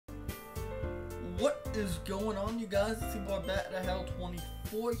What is going on, you guys? It's your boy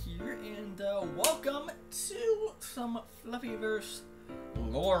BatTheHell24 here, and welcome to some Fluffyverse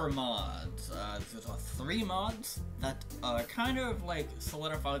lore mods. There's 3 mods that kind of like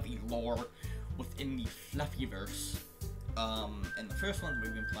solidify the lore within the Fluffyverse. And the first one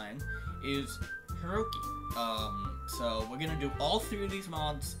we've been playing is Hiroki. So we're gonna do all 3 of these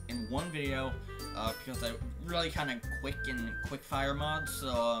mods in one video, because they're really kind of quick fire mods,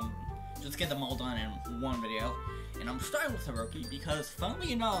 so just get them all done in one video. And I'm starting with Hiroki because,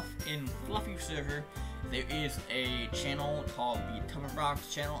 funnily enough, in Fluffy server, there is a channel called the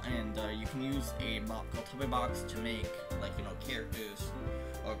Tubbybox channel, and you can use a mod called Tubbybox to make, like, you know, characters,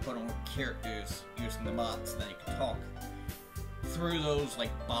 or quote-unquote characters, using the bots, then you can talk through those,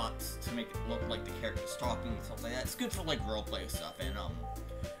 like, bots to make it look like the character's talking and stuff like that. It's good for, like, roleplay stuff, and,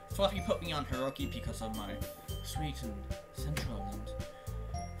 Fluffy put me on Hiroki because of my sweet and sensual and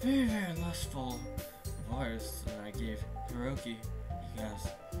very, very lustful voice that I gave Hiroki, because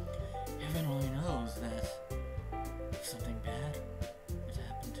heaven only knows that if something bad would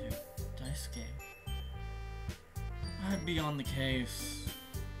happen to Daisuke, I'd be on the case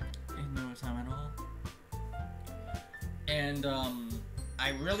in no time at all. And, I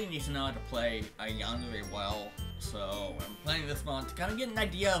really need to know how to play Yandere well, so I'm playing this mod to kind of get an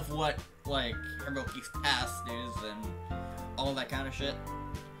idea of what, like, Hiroki's past is and all that kind of shit.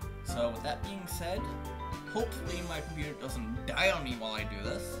 So with that being said, hopefully my computer doesn't die on me while I do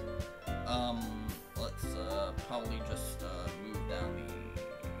this. Let's probably just move down the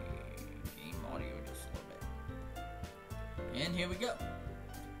game audio just a little bit. And here we go.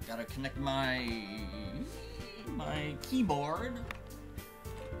 Gotta connect my keyboard.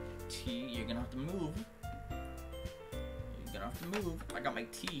 T, you're gonna have to move. You're gonna have to move. I got my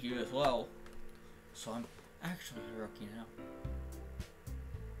T here as well. So I'm actually Hiroki now.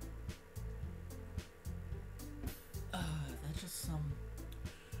 That's just some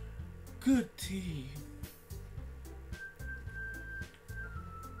good tea.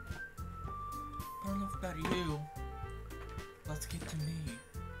 I don't know about you. Let's get to me.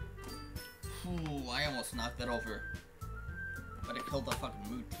 Ooh, I almost knocked that over. But it killed the fucking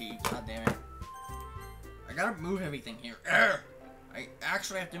mood tea. God damn it. I gotta move everything here. Urgh! I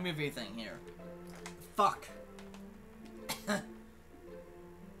actually have to move everything here. Fuck.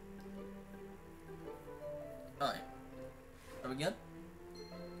 Alright. Are we good?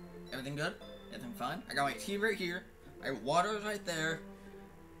 Everything good? Everything fine? I got my tea right here. My water is right there.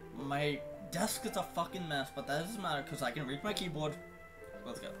 My desk is a fucking mess, but that doesn't matter because I can reach my keyboard.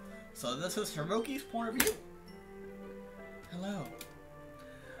 Let's go. So this is Hiroki's point of view. Hello.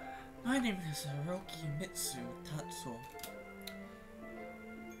 My name is Hiroki Mitsu Tatsuo.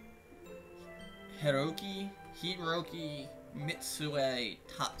 Hiroki Mitsue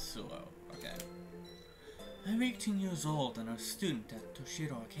Tatsuo. Okay. I'm 18 years old and a student at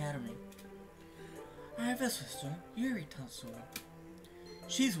Toshiro Academy. I have a sister, Yuri Tatsuo.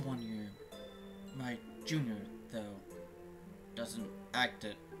 She's 1 year my junior, though doesn't act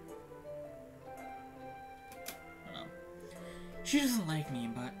it. She doesn't like me,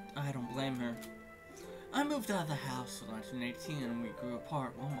 but I don't blame her. I moved out of the house in 1918 and we grew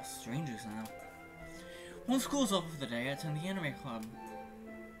apart. We're almost strangers now. When school's over for the day, I attend the anime club.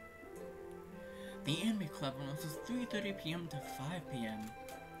 The anime club runs from 3:30 p.m. to 5 p.m.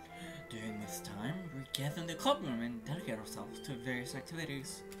 During this time, we gather in the club room and dedicate ourselves to various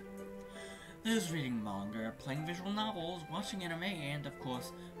activities. There's reading manga, playing visual novels, watching anime, and of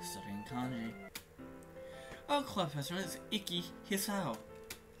course, studying kanji. Our club president is Iki Hisao.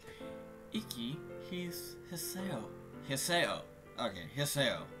 Hisao. Okay,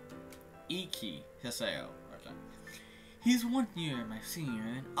 Hisao. Iki Hisao. Okay. He's 1 year my senior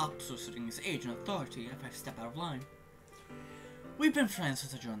and also sitting his age and authority if I step out of line. We've been friends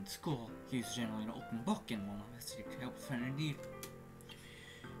since I joined the school. He's generally an open book and will not hesitate to help a friend in need.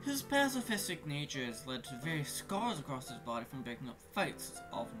 His pacifistic nature has led to various scars across his body from breaking up fights,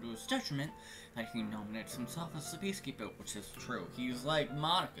 often to his detriment, that he nominates himself as the peacekeeper, which is true. He's like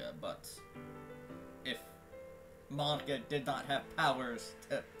Monica, but if Monica did not have powers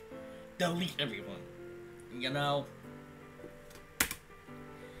to delete everyone, you know?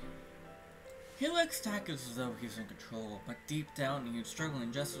 He likes to act as though he's in control, but deep down he's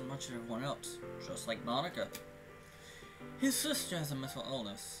struggling just as much as everyone else, just like Monica. His sister has a mental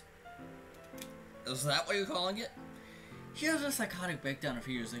illness. Is that what you're calling it? She had a psychotic breakdown a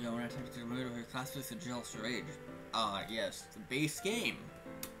few years ago when I attempted to murder her classmates to jealous her age. Ah, yes, the base game.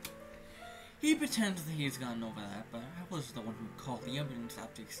 He pretends that he's gotten over that, but I was the one who called the ambulance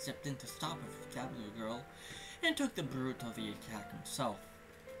after he stepped in to stop her from stabbing the girl, and took the brunt of the attack himself.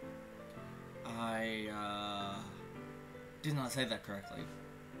 I did not say that correctly.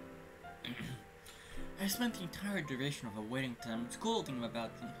 I spent the entire duration of awaiting time scolding him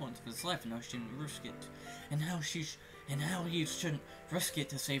about the importance of his life and how she didn't risk it, and how he shouldn't risk it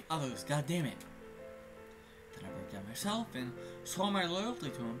to save others. God damn it! Then I broke down myself and swore my loyalty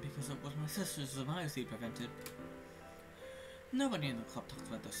to him because it was my sister's demise he prevented. Nobody in the club talks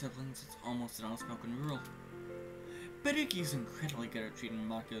about their siblings. It's almost an unspoken rule. But Iki's incredibly good at treating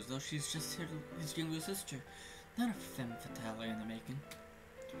Mako as though she's just his younger sister, not a femme fatale in the making.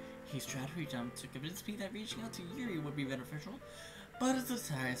 He's tried to reach out to convince me that reaching out to Yuri would be beneficial, but it's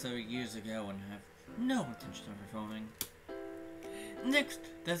a tie so years ago and I have no intention of reforming. Next,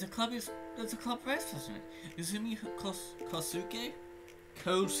 there's a club vice president, Izumi Kosuke?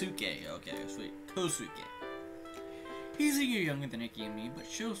 Kosuke, okay, sweet, Kosuke. He's a year younger than Iki and me, but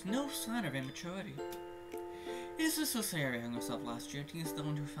shows no sign of immaturity. His sister Sayori hung herself last year, and he's the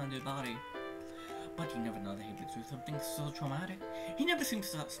one who found her body. But you never know that he'd been through something so traumatic. He never seems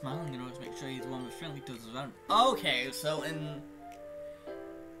to stop smiling in order to make sure he's warm and friendly to those around him. Okay, so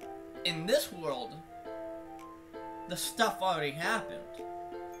in this world, the stuff already happened.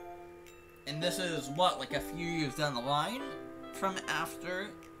 And this is, what, like a few years down the line? From after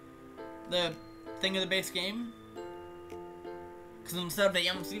the thing of the base game? Because instead of the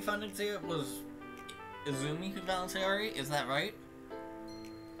MC funding here, it was Izumi who found Sayori? Is that right?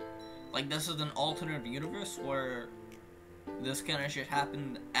 Like, this is an alternate universe where this kind of shit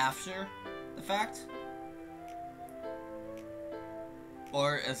happened after the fact?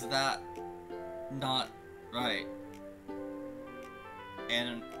 Or is that not right?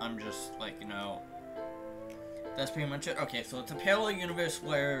 And I'm just, like, you know, that's pretty much it. Okay, so it's a parallel universe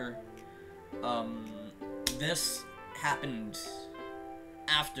where, this happened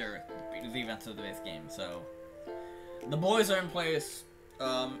after the events of the base game, so the boys are in place,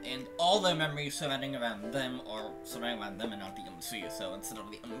 and all their memories surrounding around them are surrounding around them and not the MC. So instead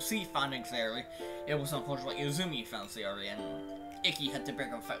of the MC finding Sayori, it was unfortunately Izumi found Sayori, and Iki had to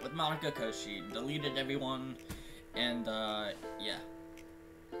break up a fight with Monica because she deleted everyone, and yeah.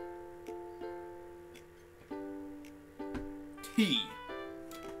 T.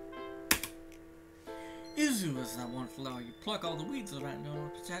 Izu is that one flower you pluck all the weeds around in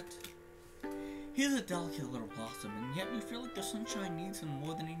order to protect. He's a delicate little blossom, and yet we feel like the sunshine needs him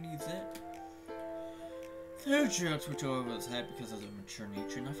more than he needs it. There are jokes which are over his head because of their mature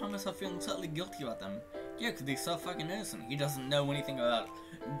nature, and I find myself feeling slightly guilty about them. Yeah, because he's so fucking innocent. He doesn't know anything about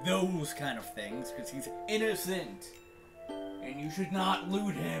those kind of things, because he's innocent. And you should not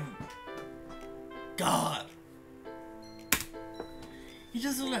loot him. God. He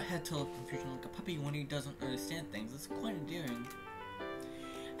does a little head tilt of confusion like a puppy when he doesn't understand things. It's quite endearing.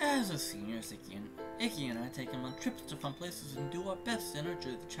 As a senior, Iki and I take him on trips to fun places and do our best to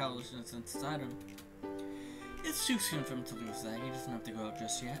nurture the childishness inside him. It's too soon for him to lose that. He doesn't have to grow up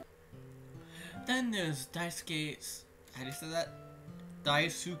just yet. Then there's Daisuke. How do you say that?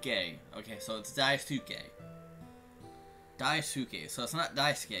 Daisuke. Okay, so it's Daisuke. Daisuke. So it's not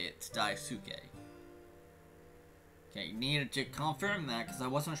Daisuke, it's Daisuke. Okay, you needed to confirm that because I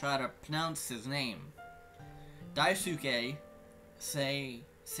wasn't sure how to pronounce his name. Daisuke Seiichi?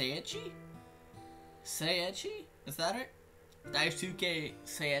 Seiichi? Is that it? Daisuke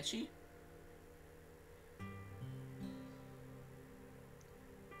Seiichi?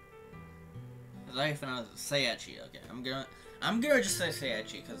 Is that how you pronounce it? Seiichi, okay. I'm gonna just say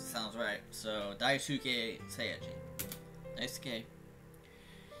Seiichi because it sounds right. So Daisuke Seiichi. Daisuke.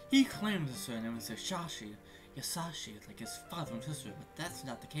 He claims his surname is Yasashi, like his father and sister, but that's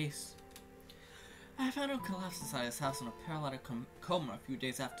not the case. I found him collapsed inside his house in a paralytic coma a few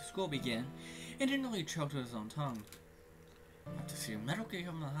days after school began, and nearly choked with his own tongue. After seeing medical care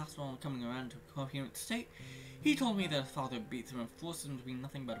from the hospital and coming around to a coherent state, he told me that his father beat him and forced him to be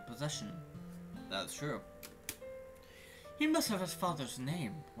nothing but a possession. That's true. He must have his father's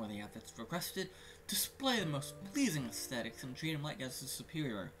name, where the efforts requested, display the most pleasing aesthetics and treat him like as his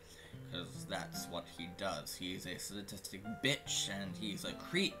superior. Because that's what he does. He's a sadistic bitch, and he's a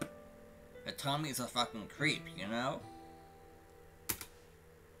creep. But Tommy's a fucking creep, you know?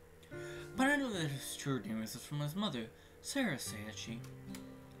 But I know that his true name is from his mother, Sarah Seiichi.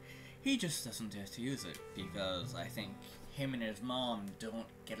 He just doesn't dare to use it, because I think him and his mom don't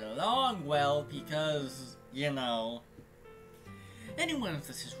get along well, because, you know... Anyone in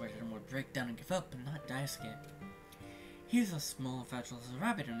this situation would break down and give up, and not Daisuke. He's as small and fragile as a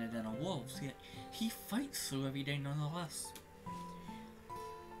rabbit in a den of wolves, yet he fights through every day nonetheless.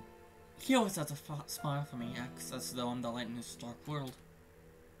 He always has a smile for me, acts as though I'm the light in his dark world.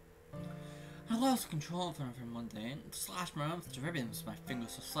 I lost control of him one day and slashed my arms to ribbons. My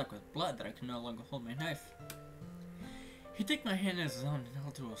fingers were slick with blood that I could no longer hold my knife. He took my hand in his own and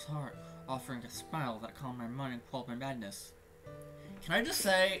held to his heart, offering a smile that calmed my mind and quelled my madness. Can I just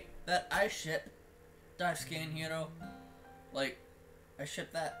say that I ship Daisuke and Hiro? Like, I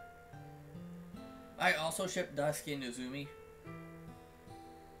ship that. I also ship Daisuke and Izumi.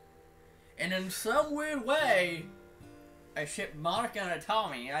 And in some weird way, I ship Monica and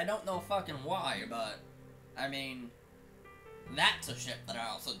Tommy. I don't know fucking why, but I mean, that's a ship that I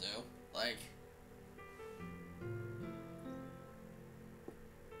also do. Like,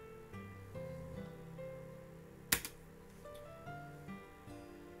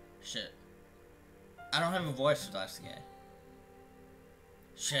 shit. I don't have a voice for Daisuke.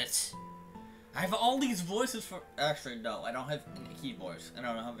 Shit. I have all these voices for. Actually, no, I don't have a key voice. I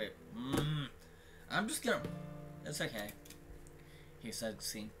don't have a. I'm just gonna. It's okay. He said,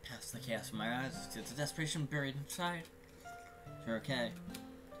 seeing past the chaos in my eyes to the desperation buried inside. You're okay.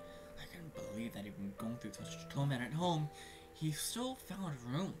 I couldn't believe that even going through such torment at home, he still found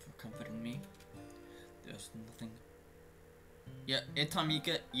room for comforting me. There's nothing. Yeah,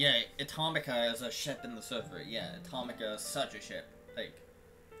 Atomica. Yeah, Atomica is a ship in the server. Yeah, Atomica is such a ship. Like.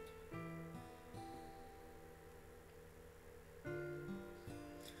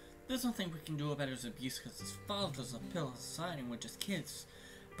 There's nothing we can do about his abuse because his father's a pillar of society and we're just kids.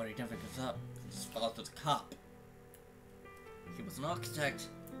 But he never gives up. His father's a cop. He was an architect,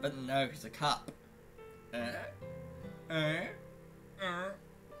 but now he's a cop. From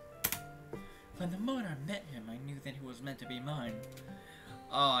the moment I met him, I knew that he was meant to be mine.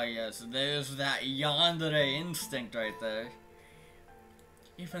 Ah, yes, there's that yandere instinct right there.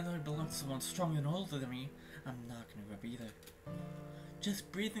 Even though he belongs to someone stronger and older than me, I'm not gonna give up either.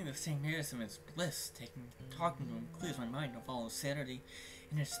 Just breathing the same air as him is bliss. Talking to him clears my mind of all insanity,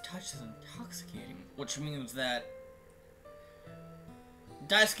 and his touch is intoxicating. Which means that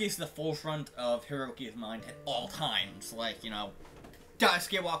Daisuke's the forefront of Hiroki's mind at all times. Like, you know,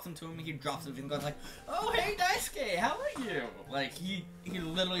 Daisuke walks into him, he drops his and goes like, "Oh, hey Daisuke, how are you?" Like, he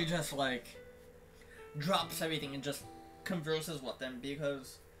literally just, like, drops everything and just converses with them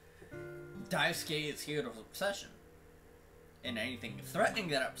because Daisuke is Hiro's obsession. And anything threatening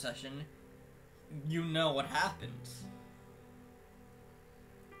that obsession, you know what happens.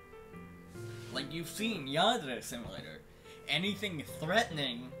 Like, you've seen Yandere Simulator. Anything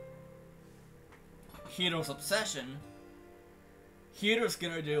threatening Hiro's obsession, Hiro's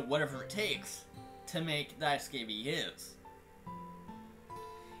gonna do whatever it takes to make Daisuke be his.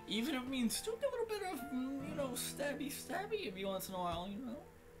 Even if it means doing a little bit of, you know, stabby every once in a while, you know?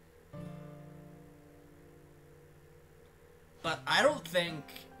 But I don't think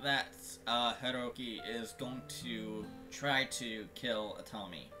that Hiroki is going to try to kill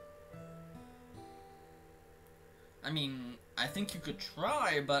Atami. I mean, I think you could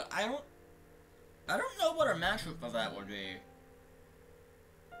try, but I don't know what a matchup for that would be.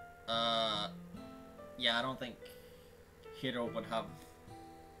 Yeah, I don't think Hiro would have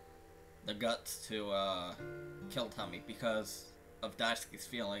the guts to kill Tommy because of Daisuke's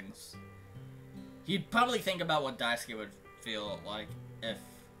feelings. He'd probably think about what Daisuke would feel like if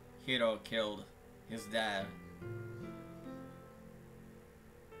Hiro killed his dad.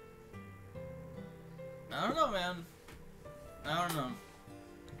 I don't know, man. I don't know.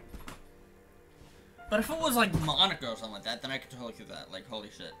 But if it was like Monica or something like that, then I could totally do that. Like,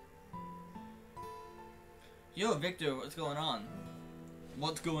 holy shit. Yo, Victor, what's going on?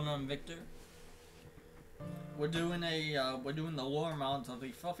 What's going on, Victor? We're doing the lore mods of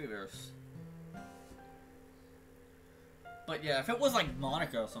the Fluffyverse. But yeah, if it was like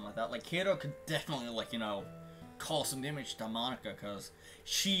Monica or something like that, like Hiro could definitely, like, you know, call some damage to Monica because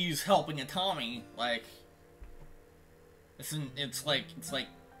she's helping Atami. Like, it's like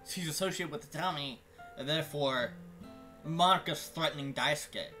she's associated with Atami, and therefore Monica's threatening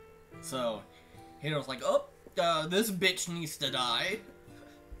Daisuke. So Hiro's like, oh, this bitch needs to die.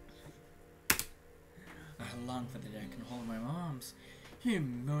 I long for the day I can hold my arms,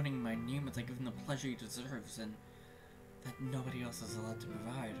 him moaning my name as I give him the pleasure he deserves, and that nobody else is allowed to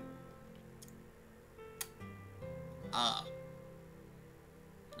provide. Ah.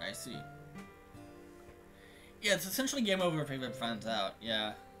 I see. Yeah, it's essentially game over if everyone finds out,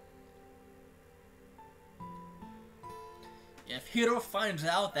 yeah. If Hiro finds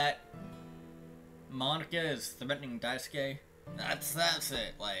out that Monica is threatening Daisuke, that's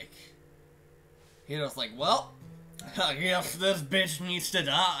it, like... Hiro's like, well, I guess this bitch needs to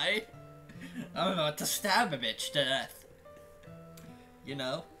die. I'm about to stab a bitch to death. You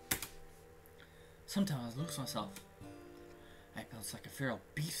know? Sometimes I lose myself. I felt like a feral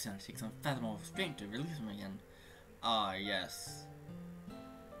beast and it takes unfathomable strength to release him again. Ah, yes.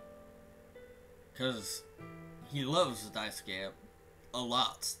 Because he loves Daisuke a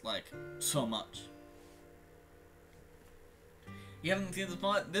lot, like, so much. You haven't seen this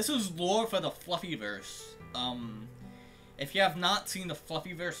mod? This is lore for the Fluffyverse. If you have not seen the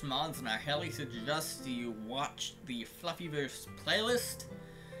Fluffyverse mods, then I highly suggest you watch the Fluffyverse playlist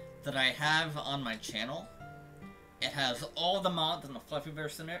that I have on my channel. It has all the mods in the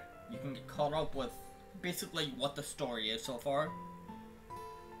Fluffyverse in it. You can get caught up with basically what the story is so far.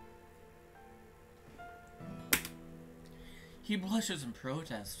 He blushes in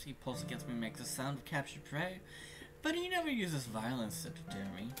protest. He pulls against me and makes the sound of captured prey, but he never uses violence to deter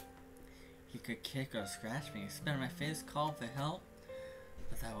me. He could kick or scratch me, spit in my face, call for help,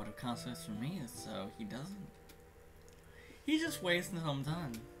 but that would have consequences for me, so he doesn't. He just waits until I'm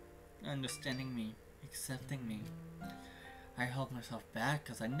done, understanding me, accepting me. I hold myself back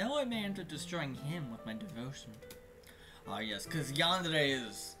because I know I may end up destroying him with my devotion. Ah yes, because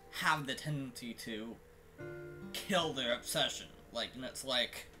yanderes have the tendency to kill their obsession. Like, and it's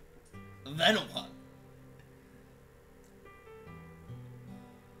like Venom Hunt.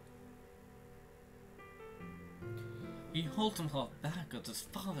 He holds himself back as his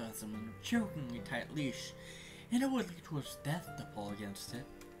father has him in a chokingly tight leash, and it would lead to his death to pull against it.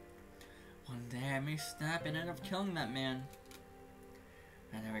 One day I may snap and end up killing that man.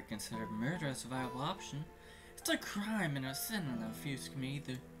 I never considered murder as a viable option. It's a crime and a sin, and I refuse to commit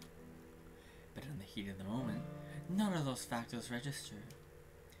either. But in the heat of the moment, none of those factors register.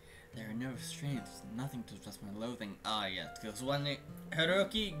 There are no restraints, nothing to adjust my loathing. Ah yes, because when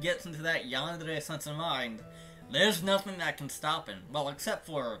Hiroki gets into that yandere sense of mind, there's nothing that can stop him. Well, except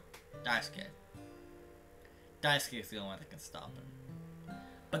for Daisuke. Daisuke is the only one that can stop him.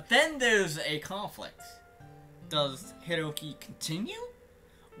 But then there's a conflict. Does Hiroki continue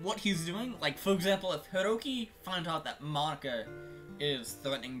what he's doing? Like, for example, if Hiroki finds out that Monika is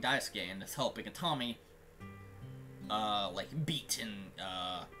threatening Daisuke and is helping Itami, like, beat and,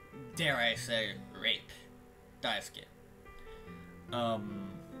 dare I say, rape Daisuke.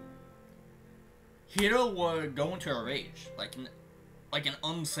 Hiro would go into a rage, like an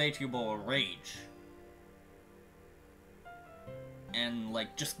unsatiable rage. And,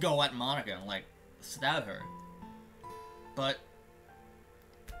 like, just go at Monika and, like, stab her. But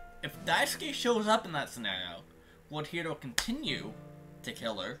if Daisuke shows up in that scenario, would Hiro continue to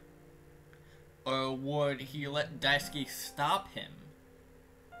kill her? Or would he let Daisuke stop him?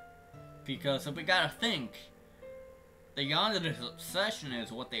 Because if we gotta think, the yandere's obsession is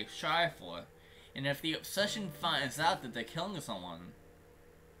what they strive for. And if the obsession finds out that they're killing someone,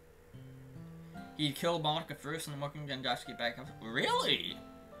 he'd kill Monika first and work and Daisuke back up. Really?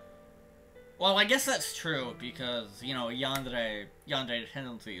 Well, I guess that's true, because, you know, yandere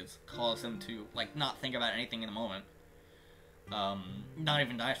tendencies cause him to, like, not think about anything in the moment. Not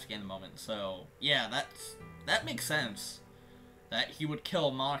even Daisuke in the moment, so, yeah, that makes sense. That he would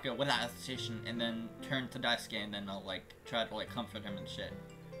kill Monika without hesitation, and then turn to Daisuke, and then, like, try to, like, comfort him and shit.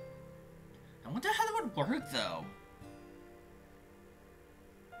 I wonder how that would work, though.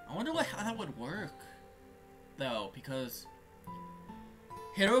 I wonder how that would work, though, because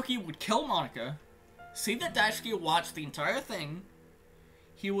Hiroki would kill Monika, see that Daisuke watched the entire thing,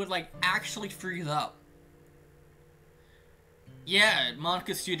 he would, like, actually freeze up. Yeah,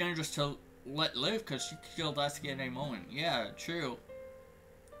 Monika's too dangerous to let live because she could kill Daisuke at any moment. Yeah, true.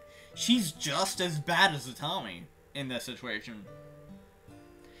 She's just as bad as Itami in this situation.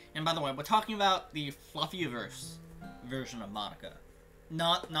 And by the way, we're talking about the Fluffyverse version of Monika.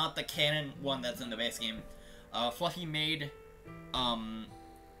 Not the canon one that's in the base game. Fluffy made a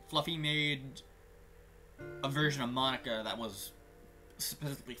version of Monika that was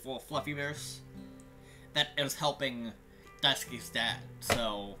specifically for Fluffyverse that was helping Daisuke's dad.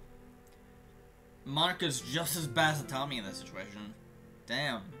 So Monika's just as bad as Itami in this situation.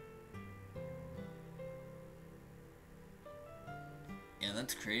 Damn. Yeah,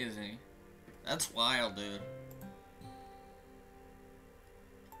 that's crazy. That's wild, dude.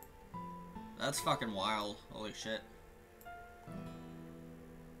 That's fucking wild. Holy shit.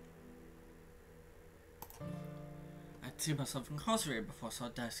 I'd see myself incarcerated before I saw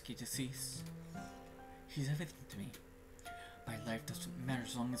Daisuke deceased. He's everything to me. My life doesn't matter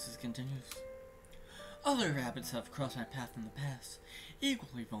as long as it continues. Other rabbits have crossed my path in the past,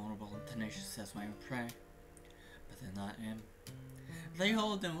 equally vulnerable and tenacious as my own prey. But they're not him. They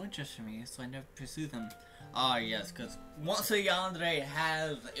hold no interest for me, so I never pursue them. Ah, yes, because once a yandere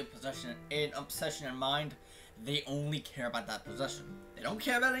has an obsession in mind, they only care about that possession. They don't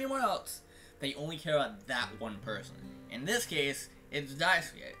care about anyone else. they only care about that one person. In this case, it's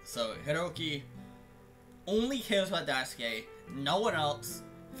Daisuke. So Hiroki only cares about Daisuke, no one else.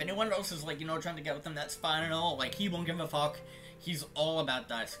 If anyone else is, like, you know, trying to get with him, that's fine and all. Like, he won't give a fuck. He's all about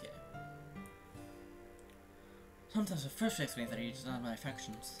Daisuke. Sometimes it frustrates me that he does not have my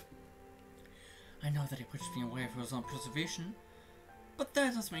affections. I know that he pushes me away for his own preservation, but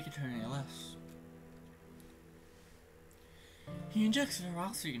that doesn't make it any less. He injects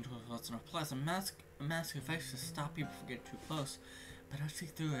ferocity into his thoughts and applies a mask of ice to stop people from getting too close, but I see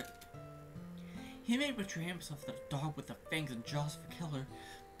through it. He may betray himself to the dog with the fangs and jaws of a killer,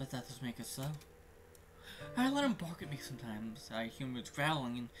 but that doesn't make it so. I let him bark at me sometimes. I hear him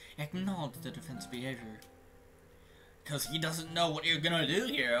growling and acknowledge the defensive behavior. Because he doesn't know what you're gonna do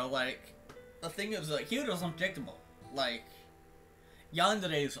here. Like, the thing is, like, Hiro's unpredictable. Like,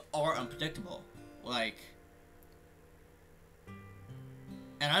 yanderes are unpredictable. Like,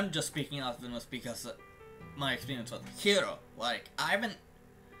 and I'm just speaking out of this because of my experience with Hiro. Like, I haven't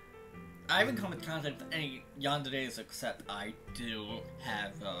come in contact with any yanderes except I do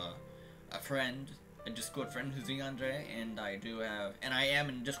have a friend, a Discord friend who's a yandere, and I am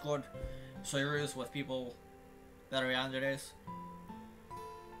in Discord servers with people that are yanderes.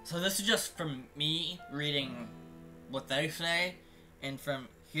 So this is just from me reading what they say, and from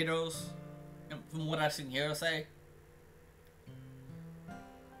what I've seen Hiro say.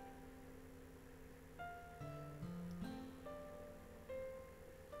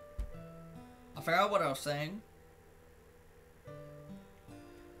 I forgot what I was saying.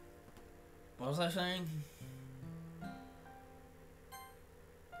 What was I saying?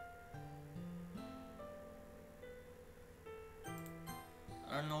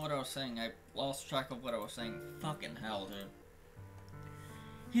 I don't know what I was saying. I lost track of what I was saying. Fucking hell, dude.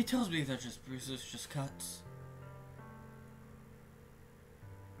 He tells me they're just bruises, just cuts.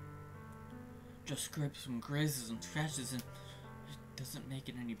 Just scrapes and grazes and scratches, and it doesn't make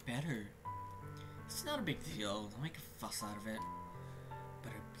it any better. It's not a big deal, don't make a fuss out of it.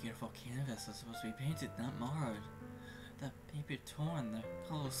 But a beautiful canvas is supposed to be painted, not marred. The paper torn, the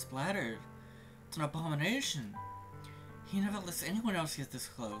color splattered. It's an abomination. He never lets anyone else get this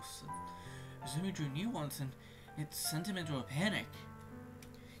close. Izumi drew new ones and it sent him into a panic.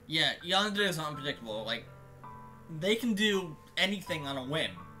 Yeah, yandere is unpredictable. Like, they can do anything on a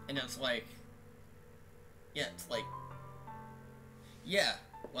whim. And it's like... Yeah, it's like... Yeah,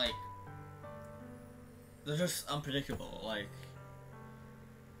 like... They're just unpredictable, like...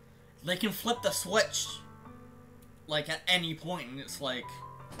 They can flip the switch, like, at any point, and it's like...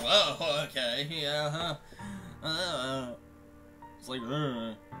 Whoa, okay, yeah, It's like,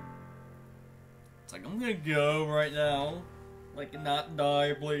 It's like, I'm gonna go right now. Like, not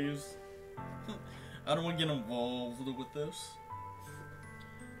die, please. I don't want to get involved with this.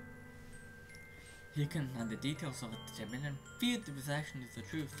 He couldn't have the details of it to him and feared that his action is the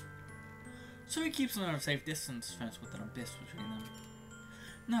truth. So he keeps them at a safe distance, fenced with an abyss between them.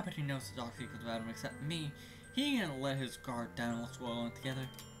 Nobody knows the dark secrets about him except me. He can't let his guard down and let's go all in together.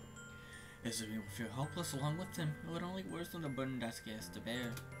 Izumi will feel helpless along with him. It would only worsen the burden Daisuke has to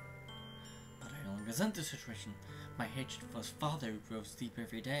bear. But I only resent the situation. My hatred for his father grows deep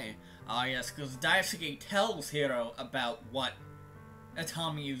every day. Ah yes, because Daisuke tells Hiro about what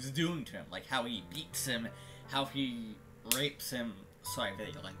Itami is doing to him. Like how he beats him, how he rapes him. Sorry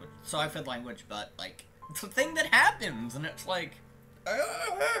for the language. Sorry for the language, but, like, it's a thing that happens, and it's like...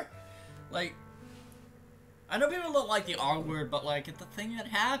 Like... I know people don't like the R word, but, like, it's a thing that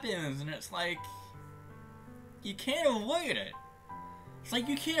happens, and it's like... You can't avoid it. It's like,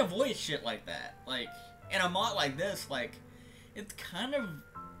 you can't avoid shit like that. Like, in a mod like this, like, it's kind of...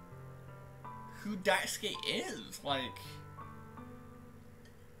 who Daisuke is, like...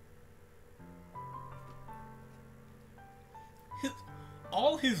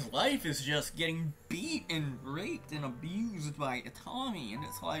 All his life is just getting beat and raped and abused by Itami, and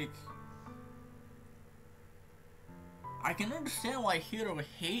it's like... I can understand why Hiro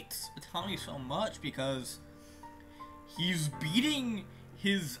hates Itami so much, because he's beating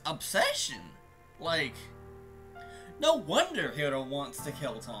his obsession. Like, no wonder Hiro wants to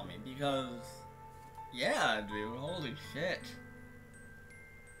kill Tommy, because... Yeah, dude, holy shit.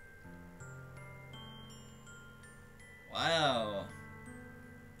 Wow.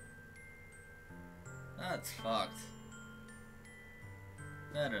 That's fucked.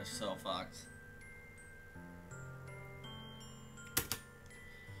 That is so fucked.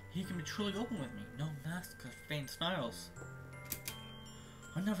 He can be truly open with me. No masks or faint smiles.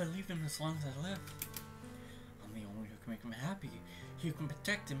 I'll never leave him as long as I live. I'm the only who can make him happy. Who can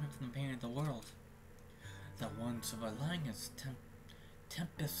protect him from the pain of the world. The ones who are lying is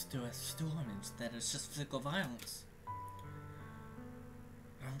tempest to a storm instead. It's just physical violence.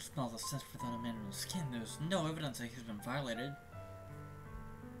 I don't smell the scent without a man in his skin. There's no evidence that he's been violated.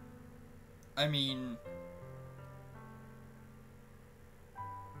 I mean...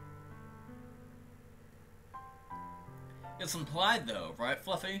 It's implied though, right,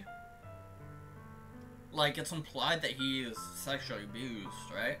 Fluffy? Like, it's implied that he is sexually abused,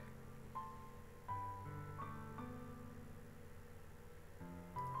 right?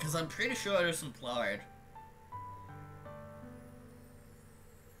 Because I'm pretty sure it's implied.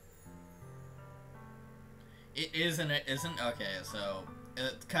 It is and it isn't? Okay, so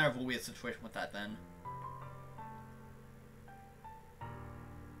it's kind of a weird situation with that then.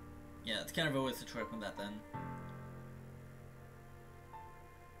 Yeah, it's kind of a weird situation with that then.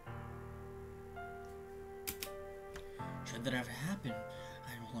 Should that ever happen,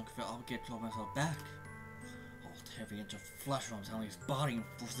 I no longer feel obligated to hold myself back. I'll tear every inch of flesh from Tommy's body and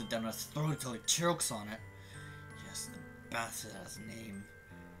force it down his throat until he chokes on it. Yes, the bastard has a name.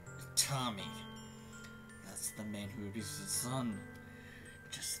 Tommy. That's the man who abuses his son.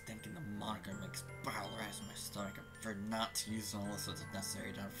 Just thinking the moniker makes bile rise in my stomach. I prefer not to use it unless it's a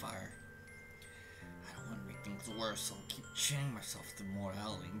necessary identifier. I don't want to make things worse, so I'll keep chaining myself to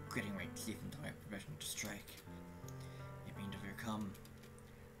morality and gritting my teeth until I have permission to strike. It may never come,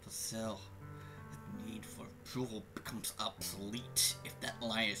 but still, the need for approval becomes obsolete if that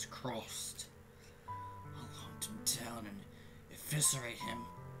line is crossed. I'll hunt him down and eviscerate him.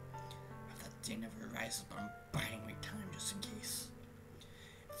 If that day never arises, but I'm biding my time just in case.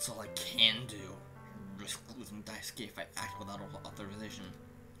 It's all I can do. I risk losing Daisuke if I act without authorization.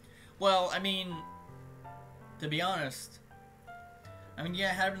 Well, I mean, to be honest,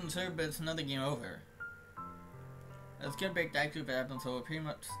 yeah, it happened too, but it's another game over. It's gonna break Daisuke if it happens, so we're pretty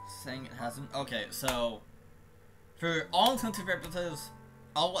much saying it hasn't. Okay, so, for all intents and purposes,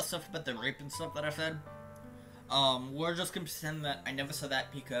 all that stuff about the rape and stuff that I said, we're just gonna pretend that I never said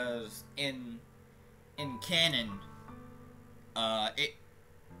that because in canon, it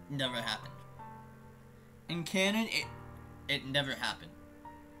never happened. In canon, it never happened.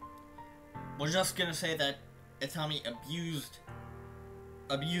 We're just gonna say that Itami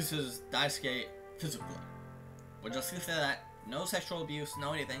abuses Daisuke physically. We're just gonna say that. No sexual abuse,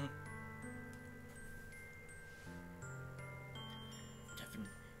 no anything.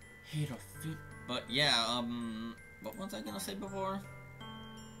 Definitely. But yeah, what was I gonna say before?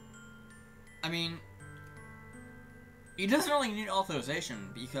 I mean, he doesn't really need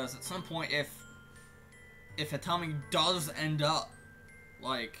authorization because at some point, if Itami does end up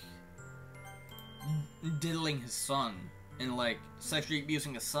like diddling his son and like sexually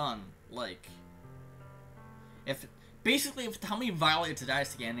abusing his son, like if Itami violates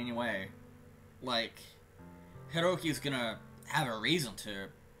Daisuke in any way, like Hiroki's gonna have a reason to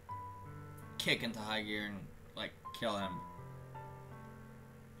kick into high gear and like kill him.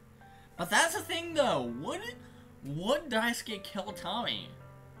 But that's the thing though, would Daisuke kill Tommy?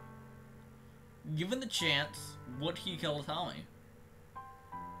 Given the chance, would he kill Tommy?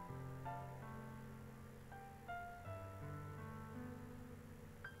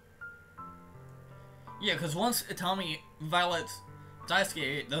 Yeah, because once Itami violates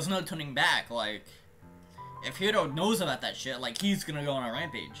Daisuke, there's no turning back. Like, if Hiro knows about that shit, like, he's gonna go on a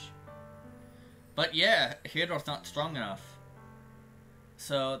rampage. But yeah, Hiro's not strong enough.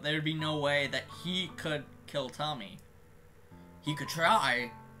 So there'd be no way that he could kill Tommy. He could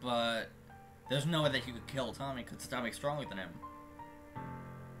try, but there's no way that he could kill Tommy because Tommy's stronger than him.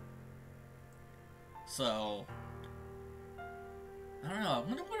 So, I don't know. I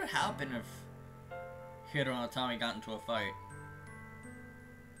wonder what would happen if Hiro and Tommy got into a fight.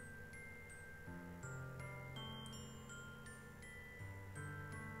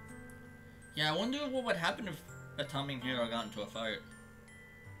 Yeah, I wonder what would happen if Tommy and Hiro got into a fight.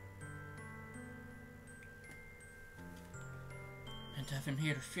 And having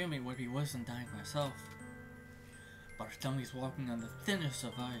Hiro fear me would be worse than dying myself. But if Tommy's walking on the thinnest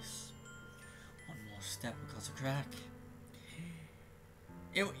of ice, one more step would cause a crack.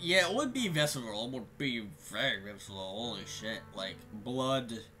 Yeah, it would be visceral. It would be very visceral. Holy shit. Like,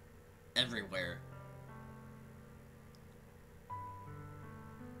 blood everywhere.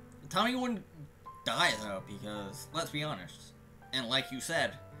 Tommy wouldn't die, though, because, let's be honest, and like you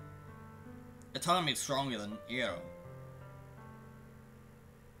said, Tommy's stronger than Hiro.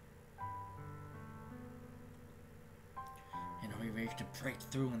 And I'll be ready to break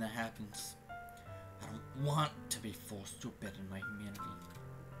through when that happens. I don't want to be forced to abandon my humanity.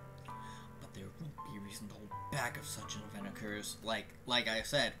 But there won't be a reason to hold back if such an event occurs. Like I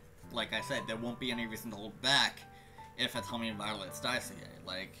said, there won't be any reason to hold back if Atomi violates Daisuke.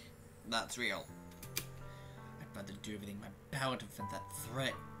 Like, that's real. I'd rather do everything in my power to prevent that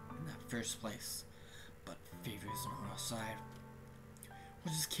threat in that first place. But favor isn't on our side.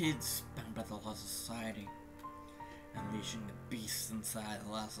 We're just kids bound by the laws of society. Unleashing the beasts inside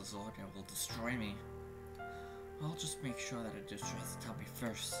the last resort will destroy me. I'll just make sure that it destroys Atomi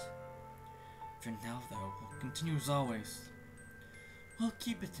first. For now, though, we'll continue as always. We'll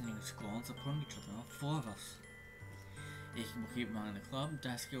keep attending school and supporting each other, all four of us. Iki will keep running the club,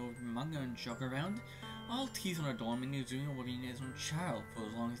 Daisuke will be manga and joke around. I'll tease on our dorm, and Izumi will be his own child for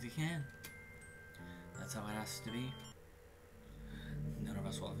as long as he can. That's how it has to be. None of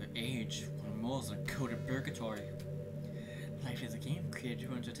us will ever age, when more is a coded purgatory. Life is a game created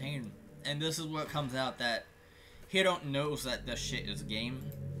to entertain. And this is where it comes out that Hiro knows that this shit is a game.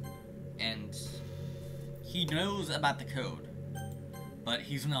 And he knows about the code. But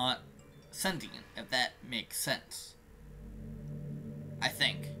he's not sentient, if that makes sense. I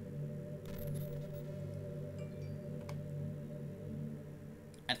think.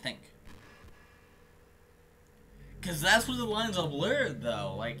 Because that's where the lines are blurred,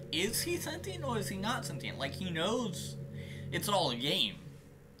 though. Like, is he sentient or is he not sentient? Like, he knows it's all a game.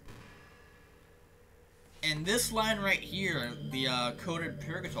 And this line right here, the coded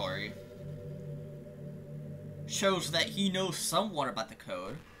purgatory, shows that he knows somewhat about the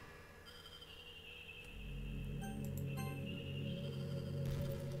code.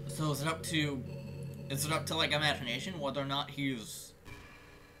 So is it up to like imagination whether or not he's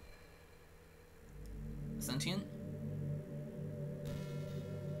sentient?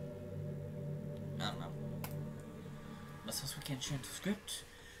 I don't know. But since we can't change the script,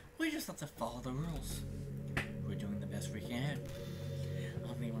 we just have to follow the rules. We're doing the best we can.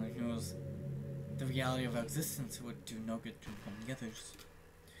 Only one who knows the reality of our existence would do no good to inform the others.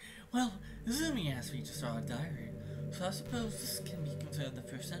 Well, Izumi asked me to start a diary, so I suppose this can be considered the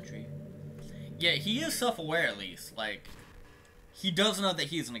first entry. Yeah, he is self-aware at least. Like, he does know that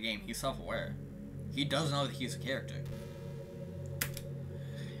he's in a game. He's self-aware. He does know that he's a character.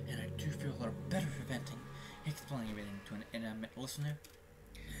 And I do feel a little better for venting, explaining everything to an inanimate listener.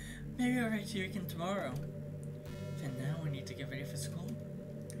 Maybe I'll write to you again tomorrow. And now we need to get ready for school.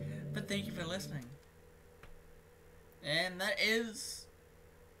 But thank you for listening. And that is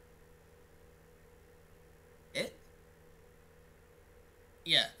it?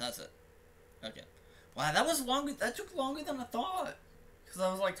 Yeah, that's it. Okay. Wow, that was longer. That took longer than I thought. Because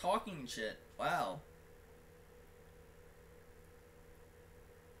I was like talking and shit. Wow.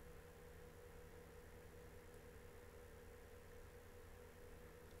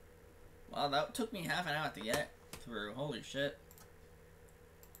 Wow, that took me half an hour to get through. Holy shit.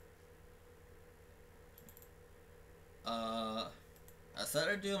 I said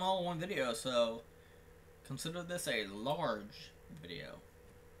I'd do them all in one video, so consider this a large video.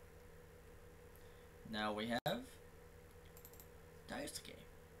 Now we have Daisuke.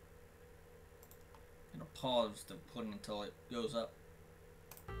 I'm gonna pause the pudding until it goes up.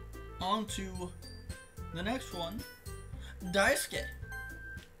 On to the next one, Daisuke.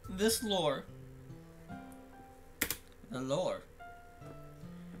 This lore. The lore.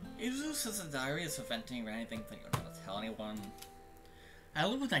 Izumi says the diary is preventing or anything that you're not to tell anyone. I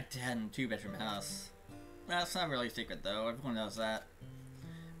live with my dad in a 2-bedroom house. That's not really a secret though, everyone knows that.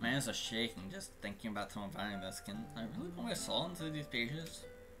 My hands are shaking just thinking about someone finding this. Can I really put my soul into these pages?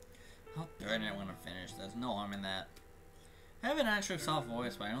 I'll burn it when I'm finished, there's no harm in that. I have an actual soft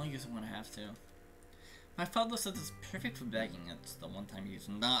voice, but I only use it when I have to. My father says it's perfect for begging, it's the one time he's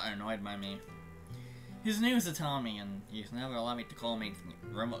not annoyed by me. His name is Atomi, and he's never allowed me to call him anything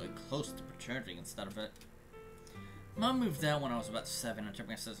remotely close to paternity instead of it. Mom moved out when I was about 7 and took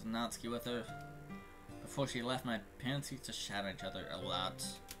my sister Natsuki with her. Before she left, my parents used to shout at each other a lot.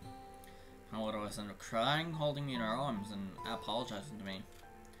 I would always end up crying, holding me in her arms, and apologizing to me.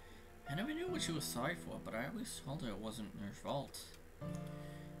 I never knew what she was sorry for, but I always told her it wasn't her fault.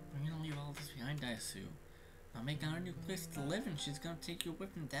 I'm gonna leave all this behind, Daisu. I'll make out a new place to live, and she's gonna take you away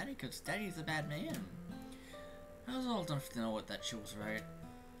from Daddy, because Daddy's a bad man. I was old enough to know that she was right.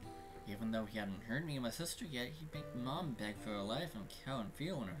 Even though he hadn't heard me and my sister yet, he'd make Mom beg for her life and how and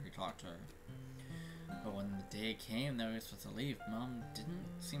feel whenever he talked to her. But when the day came that we were supposed to leave, Mom didn't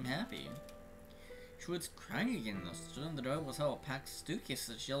seem happy. She was crying again, though. Stood on the door was how a packed suitcase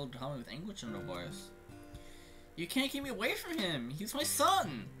that she yelled at Tommy with anguish in her voice. You can't keep me away from him! He's my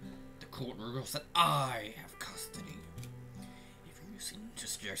son! The court rules that I have custody. If you seem to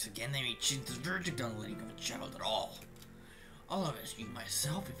stress again, they may change the verdict on letting of a child at all. I'll arrest you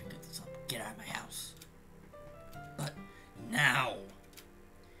myself if you get this up. Get out of my house. But now!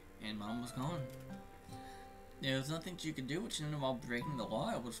 And Mom was gone. There was nothing she could do which didn't involve breaking the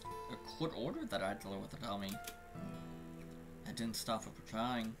law. It was a court order that I had to live with, tell me. I didn't stop her from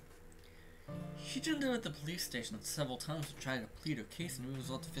trying. She did it at the police station several times to try to plead her case and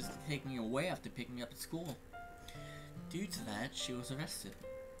result to physically taking me away after picking me up at school. Due to that, she was arrested.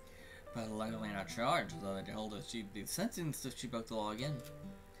 But luckily not charged, though they told her she'd be sentenced if she broke the law again.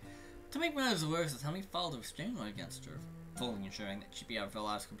 To make matters worse, the Tommy filed a restraining order against her, fully ensuring that she'd be out of her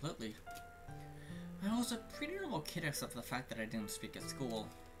lives completely. I was a pretty normal kid except for the fact that I didn't speak at school.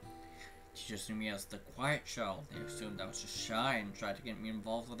 Teachers knew me as the quiet child. They assumed I was just shy and tried to get me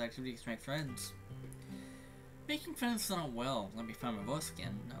involved with activities to make friends. Making friends is not well. Let me find my voice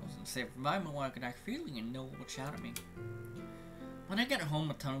again. I was in a safe environment where I could act freely and no one would shout at me. When I got home,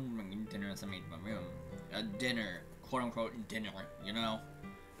 a ton of bring me dinner and sent me to my room. A dinner, quote unquote dinner, you know?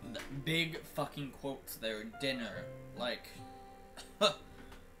 The big fucking quotes there, dinner. Like,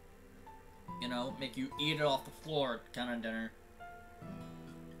 you know, make you eat it off the floor kind of dinner.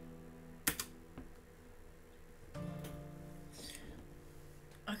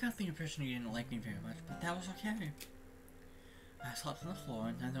 I got the impression he didn't like me very much, but that was okay. I slept on the floor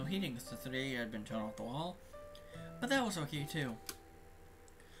and had no heating since today had been turned off the wall, but that was okay too.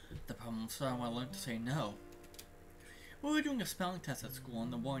 The problem started when I learned to say no. We were doing a spelling test at school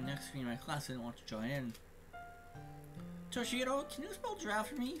and the boy next to me in my class didn't want to join in. Toshiro, can you spell giraffe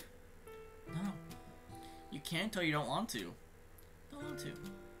for me? No. You can't or you don't want to. Don't want to.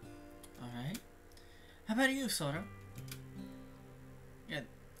 Alright. How about you, Sora? Yeah,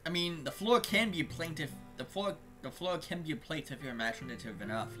 I mean, the floor can be a plaintiff. The floor can be a plate if you're imaginative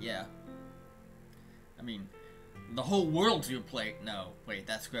enough, yeah. I mean, the whole world's your plate. No, wait,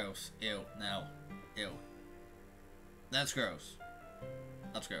 that's gross. Ew, no. Ew. That's gross.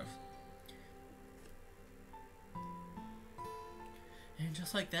 That's gross. And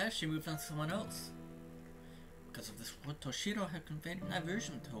just like that, she moved on to someone else. Because of this word, Toshiro had conveyed an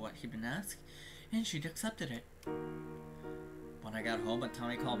aversion to what he'd been asked, and she'd accepted it. When I got home,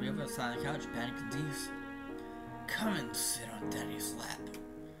 Tommy called me over to the side of the couch, panicked and teased. Come and sit on Daddy's lap.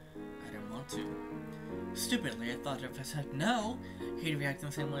 I didn't want to. Stupidly, I thought if I said no, he'd react in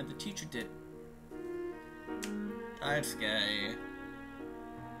the same way the teacher did. Daisuke.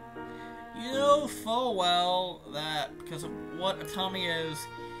 You know full well that because of what Tommy is,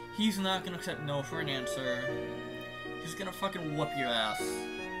 he's not gonna accept no for an answer. He's gonna fucking whoop your ass.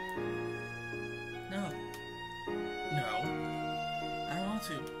 No. No. I don't want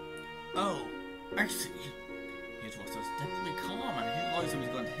to. Oh, I see. His voice was definitely calm, and I didn't realize he was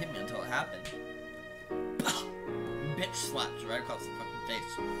going to hit me until it happened. Bitch slapped right across the fucking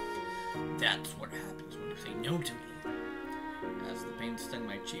face. That's what happens when you say no to me. As the pain stung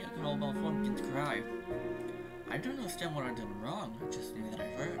my cheek, I could hold my phone and begin to cry. I don't understand what I'd done wrong, I just knew that I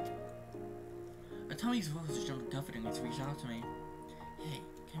hurt. Tommy's voice jumped comforting as he reached out to me. Hey,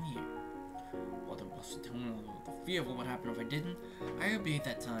 come here. While there was the fear of what would happen if I didn't, I obeyed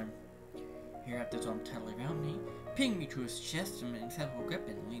that time. He wrapped his arm tightly around me, pinned me to his chest and incredible grip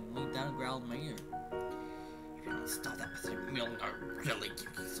and leaned down and growled in my ear. If you don't stop that pathetic meal, I'll really give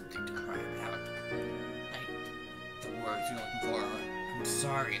you something to cry about. The words you're looking for are, I'm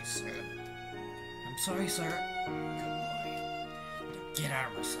sorry, sir. I'm sorry, sir. Good boy. Now get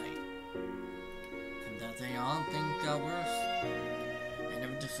out of my sight. And that day on, things got worse. I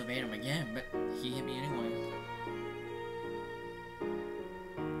never disobeyed him again, but he hit me anyway.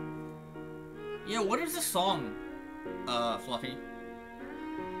 Yeah, what is this song, Fluffy?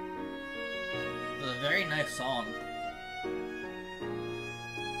 It's a very nice song.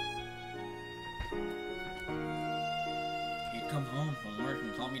 He'd come home from work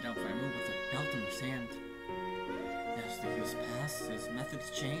and called me down for a move with a belt in his hand. As the years passed, his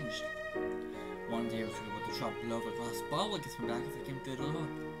methods changed. One day I was able to drop below a glass bottle against my back as I came through the door.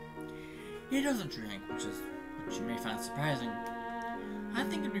 He doesn't drink, which you may find surprising. I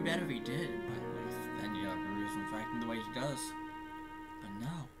think it'd be better if he did, but then you have a reason for acting the way he does. But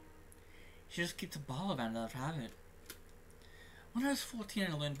no. He just keeps a bottle around out of habit. When I was 14,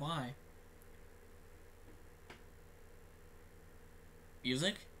 I learned why.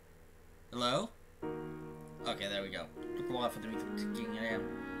 Music? Hello? Okay, there we go. Took a while for the music to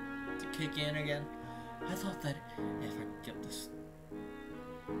kick in again. I thought that if I could get this...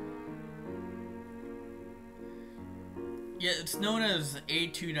 Yeah, it's known as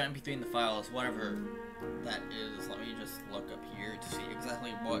A2.mp3 in the files, whatever that is. Let me just look up here to see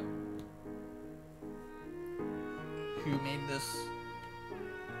exactly who made this.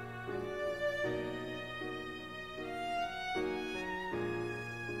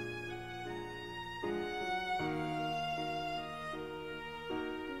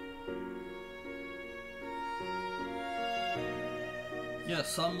 Yeah,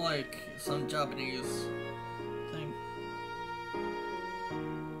 some Japanese thing.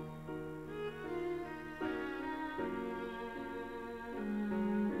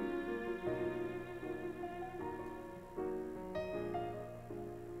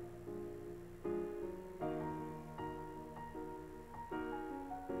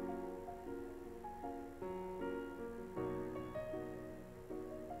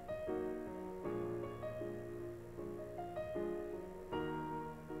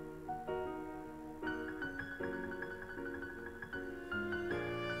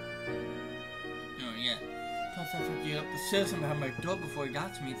 Plus, if I get up the stairs and behind my door before he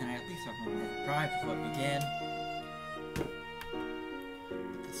got to me, then at least I won't have cried before it began.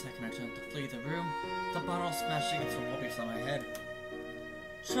 But the second I turned to flee the room, the bottle smashed against the wall beside my head.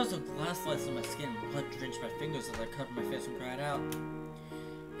 Shards of glass sliced my skin, and blood drenched my fingers as I covered my face and cried out.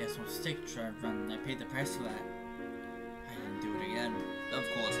 Yes, my mistake to try and run, and I paid the price for that. I didn't do it again. Of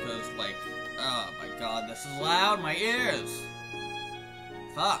course, because, like, oh my god, this is loud, my ears!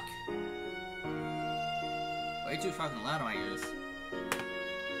 Fuck. Way too fucking loud in my ears.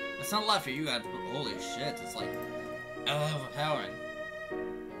 It's not loud for you guys, but holy shit, it's like overpowering.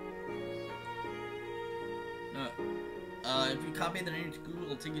 No. If you copy the name to Google,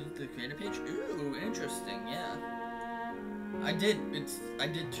 it'll take you to the creator page. Ooh, interesting, yeah. I did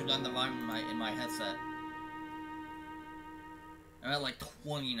turn on the volume in my headset. I'm at like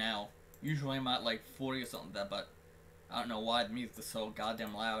 20 now. Usually I'm at like 40 or something like that, but I don't know why the music is so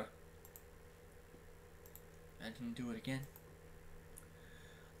goddamn loud. I didn't do it again.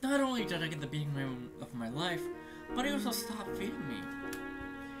 Not only did I get the beating of my life, but he also stopped feeding me. If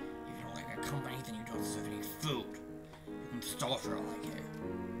you don't like a company, then you don't deserve any food. You can starve for all I care.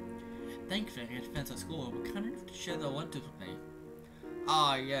 Thankfully, I had friends at school who were kind enough to share their lunches with me.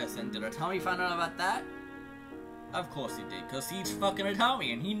 Ah, yes, and did Atami find out about that? Of course he did, because he's fucking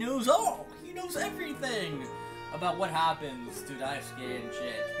Atami, and he knows all! He knows everything about what happens to Daisuke and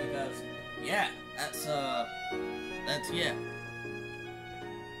shit, because, yeah, that's, yeah.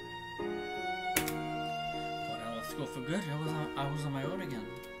 When I left school for good, I was on my own again.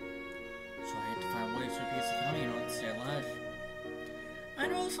 So I had to find ways to appease Atami in order to stay alive. I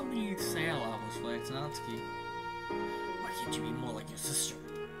know something you'd say a lot was like Natsuki. Why can't you be more like your sister?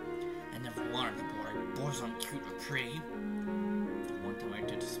 I never wanted a boy. Boys aren't cute or pretty. The one time I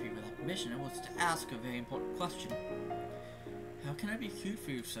did to speak without permission, it was to ask a very important question. How can I be cute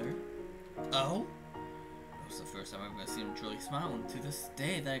for you, sir? Oh? It was the first time I've ever seen him truly smile, and to this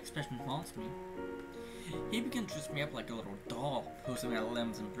day that expression haunts me. He began to dress me up like a little doll, posting my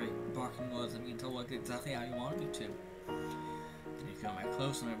limbs and barking words at me until I looked exactly how he wanted me to. Then he got my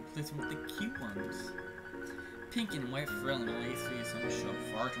clothes and I replaced them with the cute ones. Pink and white frill and lacy, some showed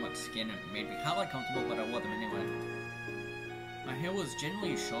far too much skin and made me hella comfortable, but I wore them anyway. My hair was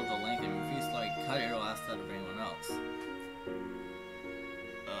generally shoulder length and refused to like cut it or ask that of anyone else.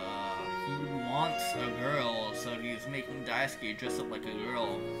 He wants a girl, so he's making Daisuke dress up like a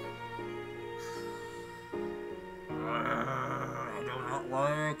girl. I do not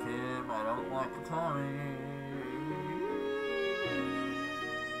like him, I don't like Tommy.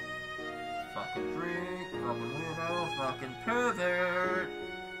 Fucking freak, fucking weirdo, fucking pervert.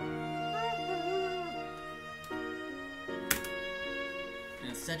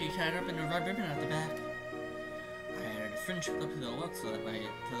 Instead he tied up in a red ribbon at the back. I had a friendship up to the look so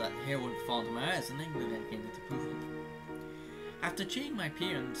that hair wouldn't fall into my eyes and then that gained its approval. After changing my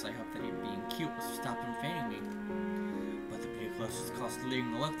appearance, I hoped that him being cute would stop him feigning me. But the beauty closest cost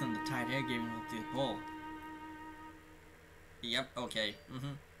leaving the look than the tied hair gave him up to the pole. Yep, okay,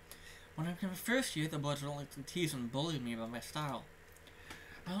 When I became a first year, the boys would only tease and bully me about my style.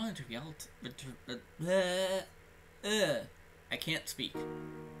 I learned to yell, I can't speak.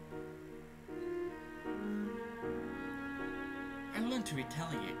 I learned to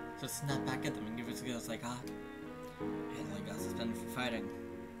retaliate, so snap back at them and give it skills like I only got suspended for fighting.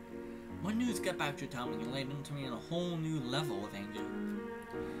 One news got back to town and laid into me on a whole new level of anger.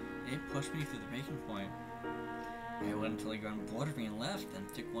 It pushed me through the breaking point. I waited until he got bored of me and left, then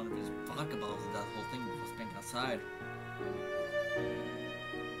took one of his vodka bottles of that whole thing before spinning outside.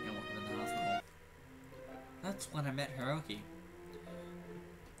 And walked into the hospital. That's when I met Hiroki.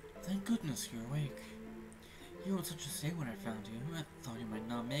 Thank goodness you're awake. You were in such a state when I found you. I thought you might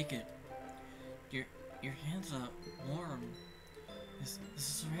not make it. Your hands are warm. Is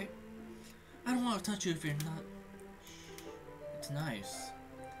this right? I don't want to touch you if you're not. It's nice.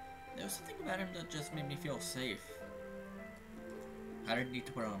 There was something about him that just made me feel safe. I didn't need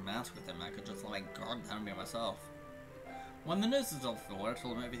to put on a mask with him, I could just let my guard down by myself. When the nurses all forward, I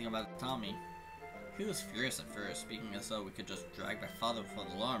told him everything about Tommy. He was furious at first, speaking as though we could just drag my father before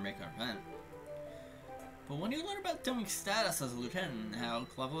the law and make our repent. But when he learned about Tomi's status as a lieutenant and how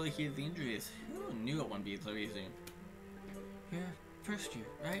cleverly he hid the injuries, who knew it wouldn't be so easy? You're first year,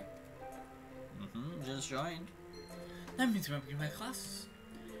 right? Just joined. That means we're in my classes.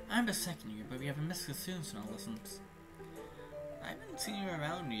 I'm a second year, but we have a mix of students in our lessons. I haven't seen you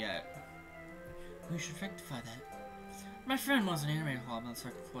around yet. We should rectify that. My friend was an anime club on the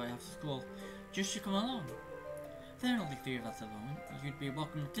second floor after school. You should come along. There are only 3 of us at the moment. You'd be a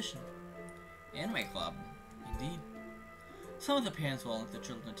welcome addition. Anime club? Indeed. Some of the parents will let the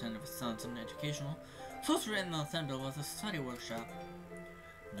children attend if it sounds educational, so it's written on the assembly was a study workshop.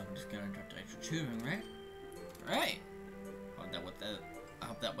 Nobody's gonna interrupt extra tutoring, right? Right. I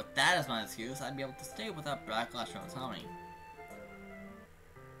hope that with that as my excuse, I'd be able to stay without backlash from Tommy.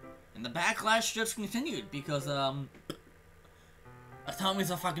 And the backlash just continued because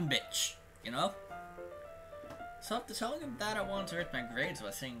Tommy's a fucking bitch, you know? So after telling him that I wanted to hurt my grades by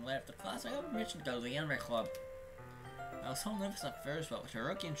saying late after class, I got permission to go to the anime club. I was so nervous at first, but with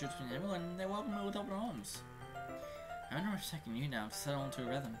Hiroki introduced me to everyone, they welcomed me with open arms. I'm in my second year now to settle into a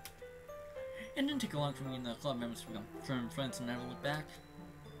rhythm. It didn't take long for me and the club members to become firm friends and never look back.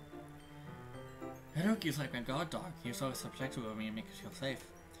 Hiroki is like my god dog. He was always so protective of me and make me feel safe.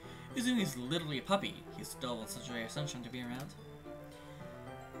 Izumi's literally a puppy. He's still such a ray of sunshine to be around.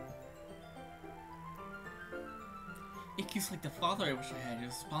 Iki's like the father I wish I had. He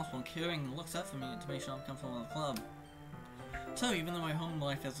was responsible and caring and looks out for me to make sure I'm comfortable in the club. So even though my home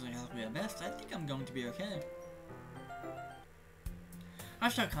life doesn't help me at best, I think I'm going to be okay.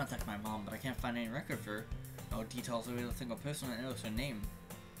 I've tried to contact my mom, but I can't find any record of her. No details of a single person that knows her name.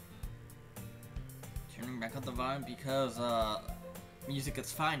 Turning back up the volume because, music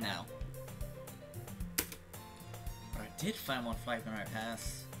is fine now. But I did find one flight when I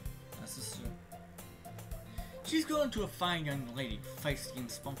passed. My sister. She's going to a fine young lady, feisty and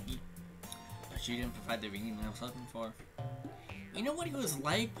spunky. But she didn't provide the reading I was looking for. You know what he was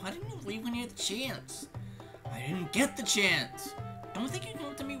like? Why didn't you leave when you had the chance? I didn't get the chance. Don't think you can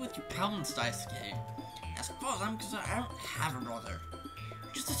come to me with your problems, Daisuke. As far as I'm concerned, I don't have a brother.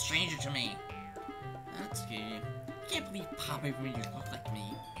 You're just a stranger to me. That's good. I can't believe Papa made you look like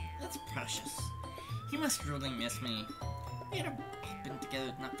me. That's precious. He must really miss me. We had been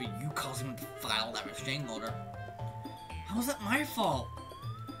together not for you causing him to file that restraining order. How was that my fault?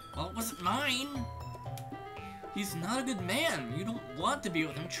 Well, it wasn't mine. He's not a good man. You don't want to be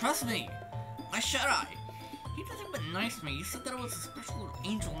with him, trust me. Why should I? He doesn't but nice to me. He said that I was a special little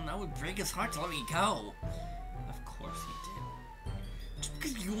angel and I would break his heart to let me go. Of course he did. Just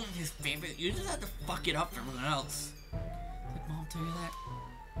because you weren't his favorite, you just had to fuck it up for everyone else. Did Mom tell you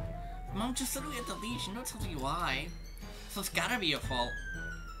that? Mom just said we had to leave. She never told you why. So it's gotta be your fault.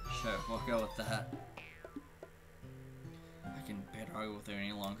 Sure, we'll go with that. I can bear to argue with her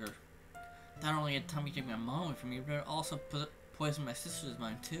any longer. Not only had Tommy take my mom away from me, but it also poisoned my sister's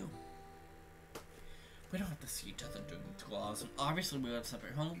mind too. We don't have to see each other during the 2 hours, and obviously we have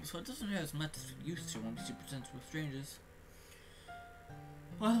separate homes, so it doesn't hurt as much as we used to when we super sensitive with strangers.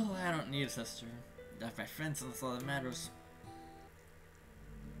 Well, I don't need a sister. I have my friends, and that's all that matters.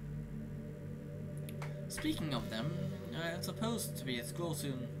 Speaking of them, I'm supposed to be at school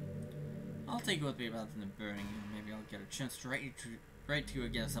soon. I'll take you with me rather than burning, and maybe I'll get a chance to write to you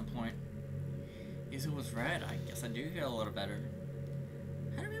again at some point. Izu was right, I guess I do get a little better.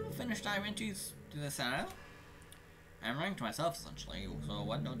 How do people finish dive entries? Do they sound out? I'm writing to myself, essentially, so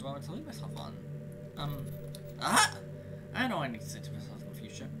what note do I want to leave myself on? I know I need to say to myself in the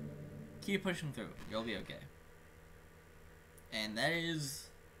future. Keep pushing through, you'll be okay. And that is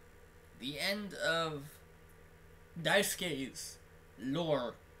the end of Daisuke's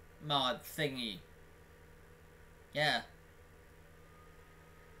lore mod thingy. Yeah.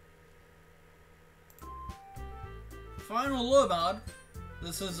 Final lore mod.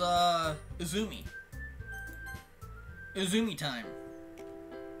 This is, Izumi. Izumi time.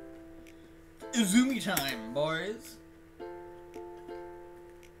 Izumi time, boys.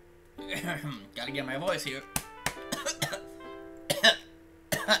 Gotta get my voice here.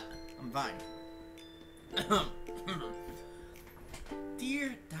 I'm fine.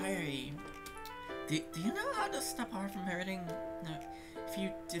 Dear Diary, do you know how to stop heart from hurting? No, if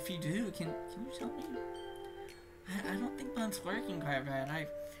you do, can you tell me? I don't think mine's working quite right. I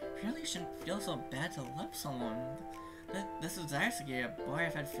really shouldn't feel so bad to love someone. This is Daisuke, a boy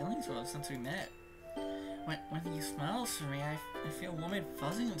I've had feelings for since we met. When he smiles for me, I feel warm and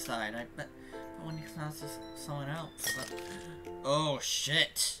fuzzy inside. But when he smiles to someone else, oh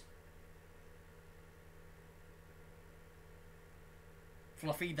shit!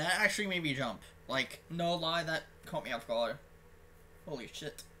 Fluffy, that actually made me jump. Like, no lie, that caught me off guard. Holy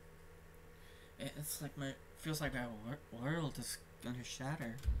shit. It's like feels like my world is gonna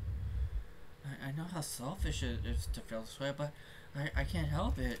shatter. I know how selfish it is to feel this way, but I can't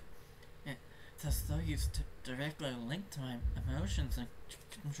help it. It's as though he's directly linked to my emotions and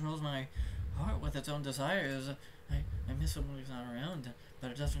controls my heart with its own desires. I miss him when he's not around,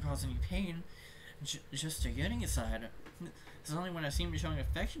 but it doesn't cause any pain. Just a yearning aside. It's only when I seem to be showing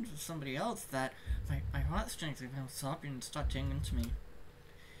affection for somebody else that my heartstrings become soppy and start tingling to me.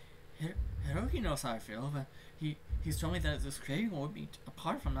 Hiroki knows how I feel, but he's told me that this craving will be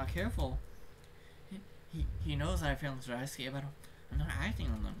apart if I'm not careful. He knows I feel Daisuke, but I'm not acting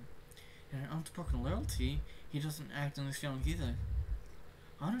on them. In an unspoken loyalty, he doesn't act on his feelings either.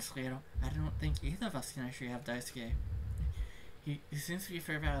 Honestly, I don't think either of us can actually have Daisuke. He seems to be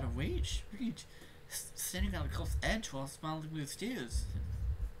forever out of reach, standing on the cliff's edge while smiling with his tears.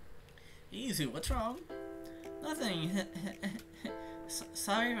 Easy, what's wrong? Nothing.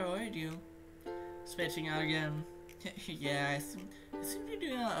 Sorry if I worried you. Spitching out again. Yeah, I seem to be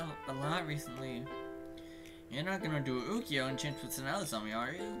doing a lot recently. You're not gonna do Ukyo and change personalities on me,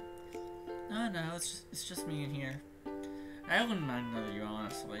 are you? No, it's just me in here. I wouldn't mind another you,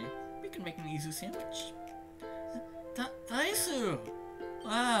 honestly. We can make an Izu sandwich. Daisu!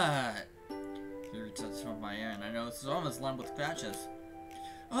 What? He returns from my ear, and I know his arm is lined with scratches.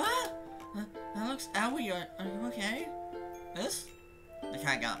 What? That looks owie. Are you okay? This? The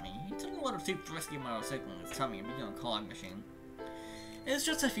cat got me. He took a little too frisky my motorcycle in his tummy and began a calling machine. It's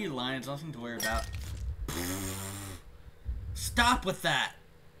just a few lines, nothing to worry about. Stop with that!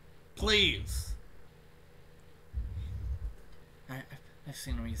 Please! I've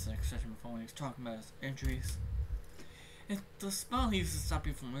seen him use that expression before when he's talking about his injuries. The smile he uses to stop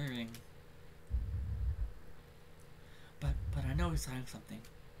you from worrying. But I know he's hiding something.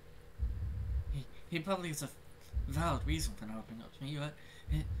 He probably has a valid reason for not opening up to me, but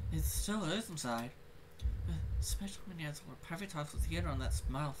it still hurts inside. Especially when he has a perfect talks with theater and that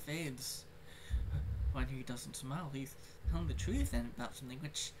smile fades. When he doesn't smile, he's telling the truth and about something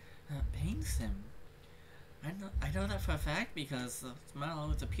which pains him. I know that for a fact because the smile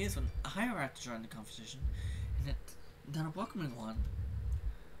always appears when I arrive to join the conversation, and it's not a welcoming one.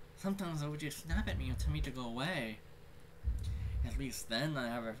 Sometimes it would just snap at me and tell me to go away. At least then I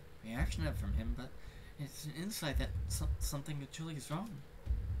have a reaction from him, but it's an insight that something truly is wrong.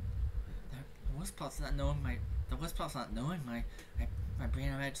 The worst part's not knowing my brain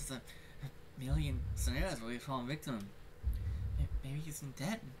imagines a million scenarios where he's fallen victim. Maybe he's in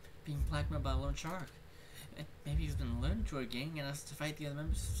debt and being blackmailed by a lone shark. Maybe he's been lured into a gang and has to fight the other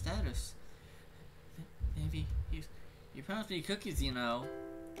members of status. Maybe he promised me cookies, you know.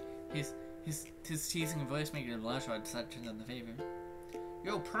 His teasing voice made it blush, so I decided to turn down the favor.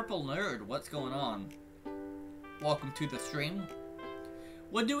 Yo, purple nerd, what's going on? Welcome to the stream.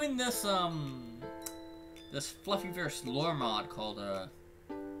 We're doing this this Fluffyverse lore mod called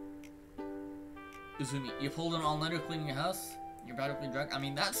Izumi. You pulled an all-nighter cleaning your house? You're radically drunk? I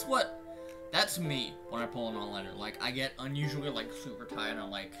mean, that's me when I pull an all-nighter. Like, I get unusually, like, super tired and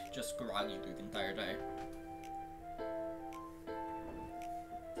I'm, like, just groggy through the entire day.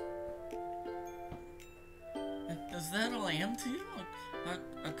 Is that all I am to you?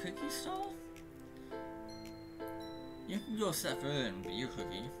 A cookie stall? You can go a step further and be your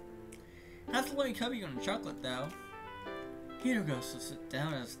cookie. Have to let me cover you in chocolate, though. Here goes to sit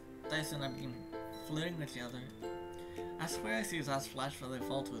down as Daisuke and I begin flirting with each other. I swear I see his eyes flash before they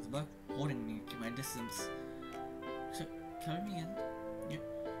fall to his butt, holding me to my distance. Cover me in.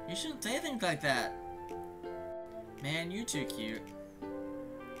 You shouldn't say things like that. Man, you're too cute.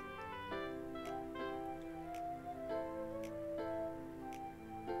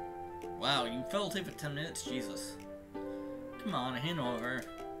 Wow, you fell asleep for 10 minutes? Jesus. Come on, hand over.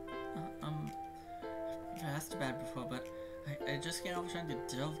 I've asked about it before, but I just get off trying to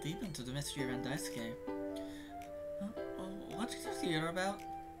delve deep into the mystery around Daisuke. What's your theater about?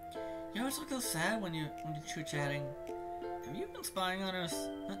 You always look so sad when you're chit-chatting. Have you been spying on us?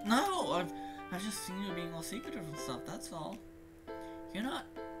 No! I've just seen you being all secretive and stuff, that's all. You're not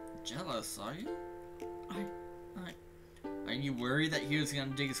jealous, are you? Are you worried that he was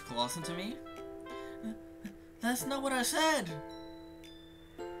gonna dig his claws into me? That's not what I said!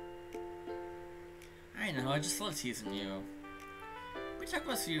 I know, I just love teasing you. We talk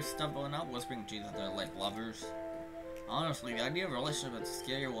about serious stuff, but we're not whispering to each other like lovers. Honestly, the idea of a relationship is a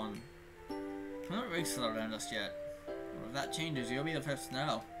scary one. I'm not really settled on us yet. Well, if that changes, you'll be the first to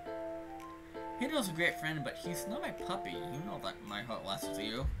know. Hito's a great friend, but he's not my puppy. You know that my heart lasts with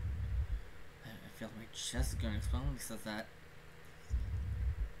you. I feel like my chest is going to explode when he says that.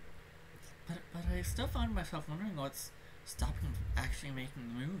 But I still find myself wondering what's stopping him from actually making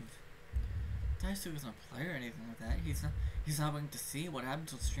the move. Daisuke isn't a player or anything like that. He's not willing to see what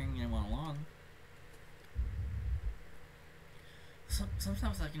happens with stringing anyone along.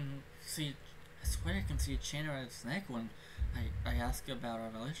 Sometimes I swear I can see a chain around his neck when I ask about our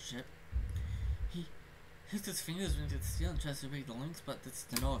relationship. He hits his fingers into the steel and tries to break the links, but it's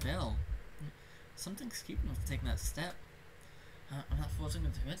to no avail. Something's keeping him from taking that step. I'm not forcing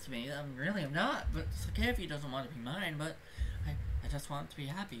him to commit to me. I'm not. But it's okay if he doesn't want to be mine, but I just want him to be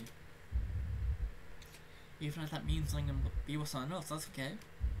happy. Even if that means letting him be with someone else, that's okay.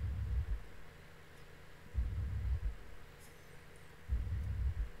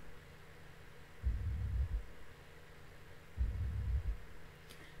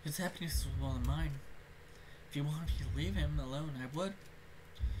 His happiness is more than mine. If you wanted me to leave him alone, I would.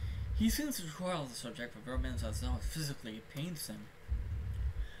 He seems to recoil the subject of romance as though it physically pains him.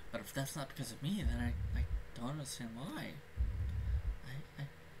 But if that's not because of me, then I don't understand why.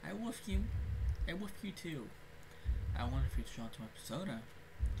 I wolf you. I wolf you too. I wonder if you'd drawn to my persona.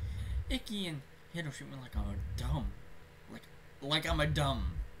 Icky and Hiro treat me like I'm a dumb. Like I'm a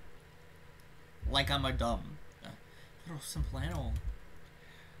dumb. Like I'm a dumb. Little simple animal.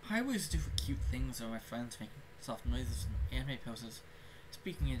 I always do cute things with my friends, making soft noises and anime poses,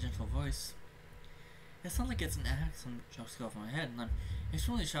 speaking in a gentle voice. It's not like it's an act, some jokes go over my head, and I'm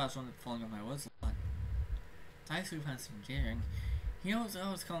extremely shocked when I'm falling on my words a lot. Daisuke finds it endearing. He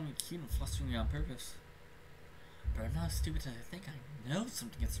always calling me cute and flustering me on purpose. But I'm not as stupid as I think. I know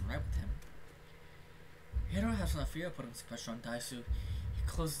something isn't right with him. Hiro has no fear of putting some pressure on Daisuke. He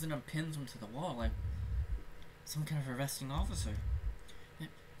closes in and pins him to the wall like some kind of arresting officer.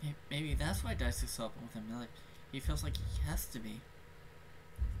 Maybe that's why Daisuke's so open with him. Like, he feels like he has to be.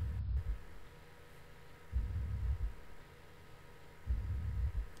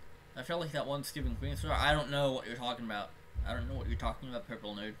 I feel like that one Stephen Queen story. I don't know what you're talking about. I don't know what you're talking about,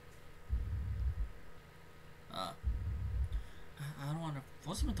 Purple Nude. I don't want to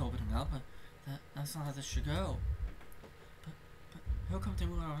force him to open him up, but that's not how this should go. But he'll come to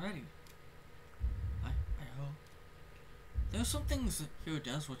me already. I hope. There's some things that Hiro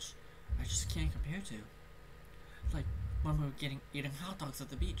does which I just can't compare to. Like when we were eating hot dogs at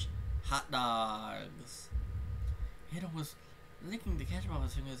the beach. Hot dogs. Hiro was licking the ketchup off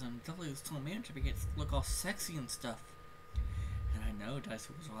his fingers until he was telling me to look all sexy and stuff. And I know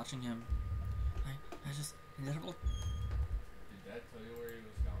Daisuke was watching him. I just ended up. Did Dad tell you where he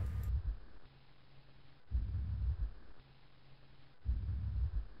was going?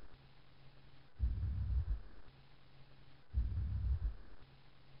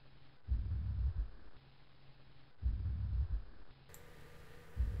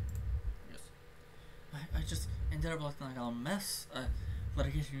 Yes. I just ended up looking like a mess.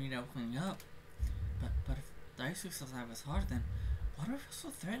 Litigation need out cleaning up. But if Daisuke says I was hard, then what if I was so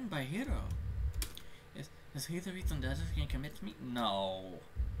threatened by Hiro? Is he the reason Daisuke can commit to me? No.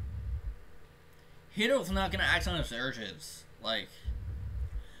 Hiro's not gonna act on his urges. Like,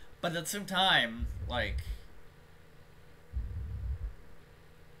 but at the same time, like,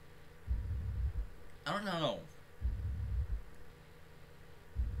 I don't know.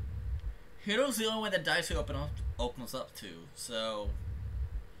 Hiro's the only one that Daisuke opens up to, so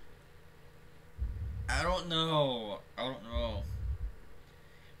I don't know.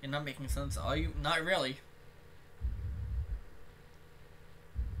 You're not making sense, are you? Not really.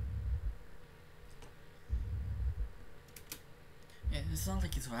 It's not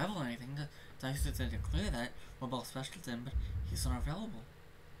like he's a rival or anything. Daisuke said it clear that we're both special to him, but he's not available.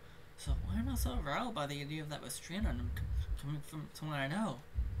 So why am I so riled by the idea of that restraint on him coming from someone I know?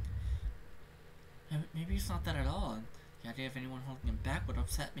 Maybe it's not that at all, and the idea of anyone holding him back would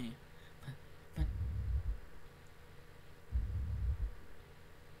upset me. But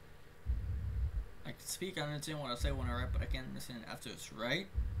I can speak, I understand what I say when I write, but I can't understand after it's right.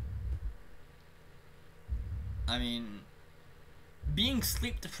 I mean, being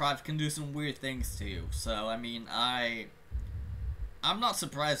sleep deprived can do some weird things to you, so I mean, I'm not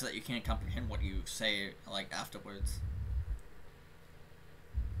surprised that you can't comprehend what you say, like, afterwards.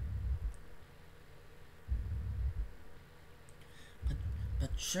 But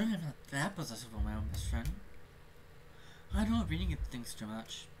sure, I'm not that possessive of my own best friend. I know I'm reading into things too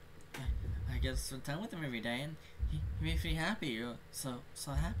much. I get to spend time with him every day, and he makes me happy, so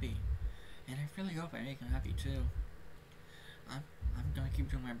happy. And I really hope I make him happy too. I'm gonna keep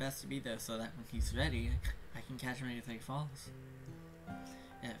doing my best to be there so that when he's ready, I can catch him anything he falls.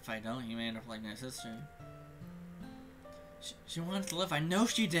 If I don't, he may end up like my sister. She wanted to live, I know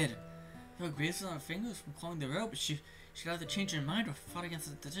she did! There were graces on her fingers from clawing the rope, but she'd either change her mind or fought against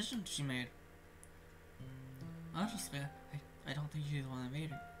the decision she made. Honestly, I don't think she's the one that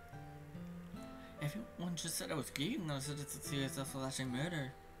made it. Everyone just said I was gay and I said it's a serious slashing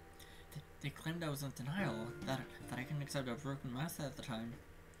murder. They claimed I was in denial, that I couldn't accept a broken mindset at the time.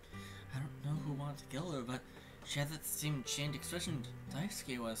 I don't know who wanted to kill her, but she had that same chained expression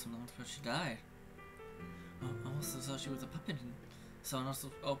Daisuke was some months before she died. I also thought she was a puppet and someone else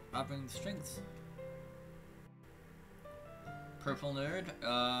was operating the strings. Purple nerd,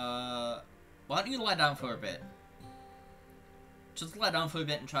 why don't you lie down for a bit? Just lie down for a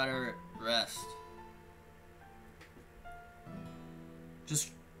bit and try to rest.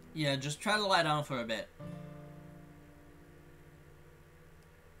 Just try to lie down for a bit.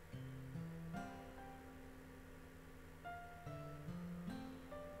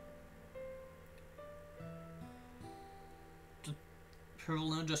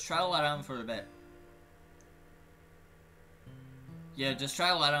 Just try to lie down for a bit. Yeah, just try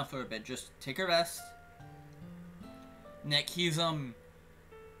to lie down for a bit. Just take a rest. Nick, he's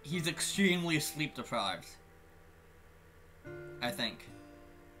extremely sleep deprived. I think.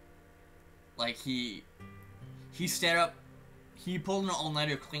 Like, he stayed up, he pulled an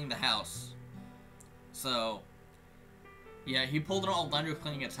all-nighter cleaning the house. So, yeah, he pulled an all-nighter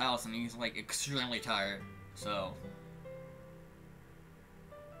cleaning his house and he's, like, extremely tired. So,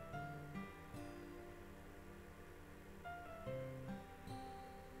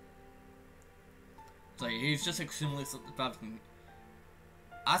 he's just extremely sleep deprived.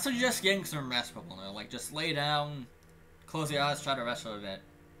 I suggest getting some rest, people. Like, just lay down, close your eyes, try to rest for a bit.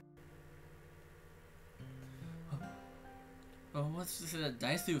 Oh, what's this?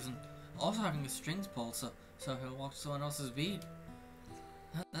 Daisuke and also having his strings pulled, so he'll walk someone else's beat.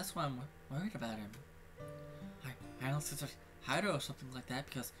 That's why I'm worried about him. I don't think it's Hiro or something like that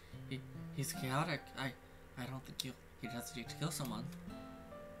because he's chaotic. I don't think he'd hesitate to kill someone.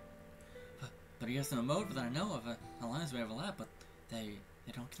 But he has no motive that I know of. The lines may overlap, but they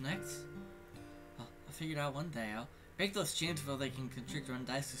don't connect. I'll figure it out one day. I'll break those chains so they can constrict around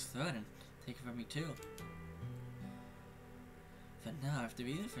Daisuke's throat and take it from me too. But now I have to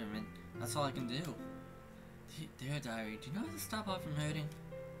be there for him, and that's all I can do. Dear Diary, do you know how to stop heart from hurting?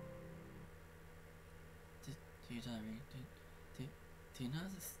 Dear Diary, do you know how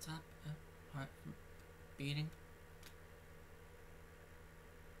to stop heart from beating?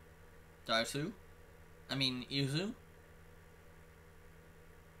 Darsu? I mean, Yuzu?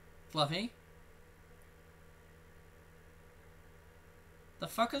 Fluffy? The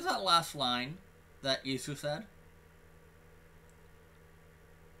fuck is that last line that Yuzu said?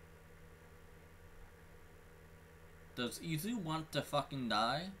 Does Izu want to fucking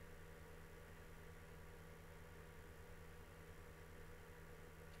die?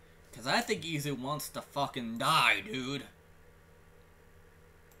 Cause I think Izu wants to fucking die, dude.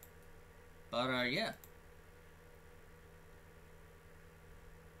 But, yeah.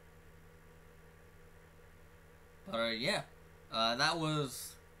 But, yeah. That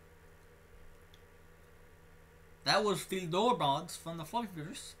was the lore mods from the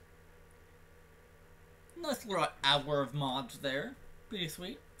Fluffyverse. Nice little hour of mods there. Pretty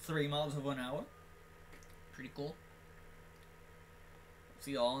sweet. 3 mods of 1 hour. Pretty cool.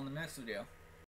 See you all in the next video.